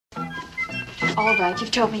All right, you've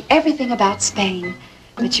told me everything about Spain,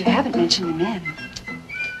 but you haven't mentioned the men.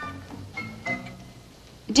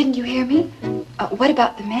 Didn't you hear me? What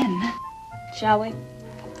about the men? Shall we?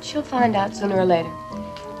 She'll find out sooner or later.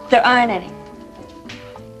 There aren't any.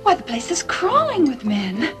 Why, the place is crawling with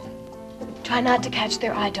men. Try not to catch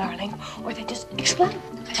their eye, darling, or they just explode.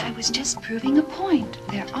 But I was just proving a point.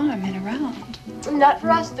 There are men around. Not for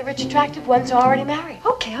us. The rich, attractive ones are already married.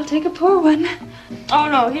 Okay, I'll take a poor one. Oh,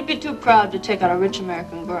 no, he'd be too proud to take out a rich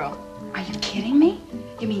American girl. Are you kidding me?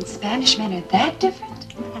 You mean Spanish men are that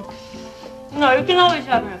different? No, you can always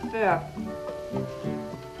have an affair.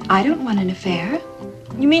 I don't want an affair.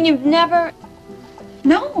 You mean you've never...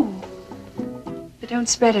 No. But don't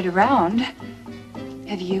spread it around.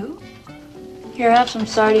 Have you? Here, have some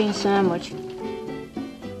sardine sandwich.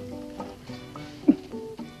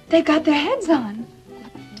 They've got their heads on.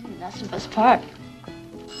 That's the best part.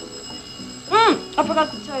 I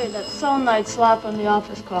forgot to tell you that some night slap on the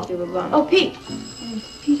office called you were gone. Oh, Pete.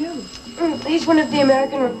 Pete who? He's one of the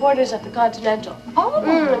American reporters at the Continental.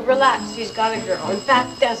 Oh. Relax, he's got a girl. In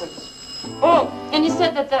fact, dozens. Oh, and he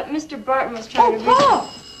said that Mr. Barton was trying to reach... Paul!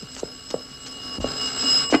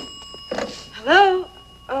 Hello?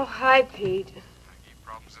 Oh, hi, Pete. Maggie,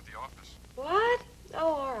 problems at the office. What?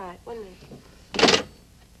 Oh, all right. 1 minute.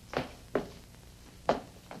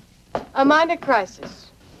 A minor crisis.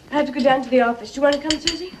 I have to go down to the office. Do you want to come,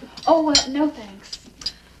 Susie? Oh, no thanks.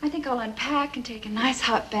 I think I'll unpack and take a nice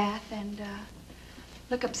hot bath and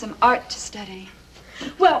look up some art to study.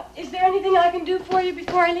 Well, is there anything I can do for you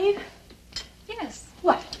before I leave? Yes.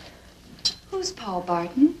 What? Who's Paul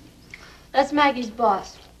Barton? That's Maggie's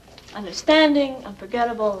boss. Understanding,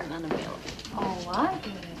 unforgettable, and unavailable. Oh, I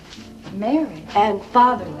get it. Married. And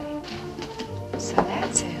fatherly. So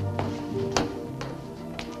that's it.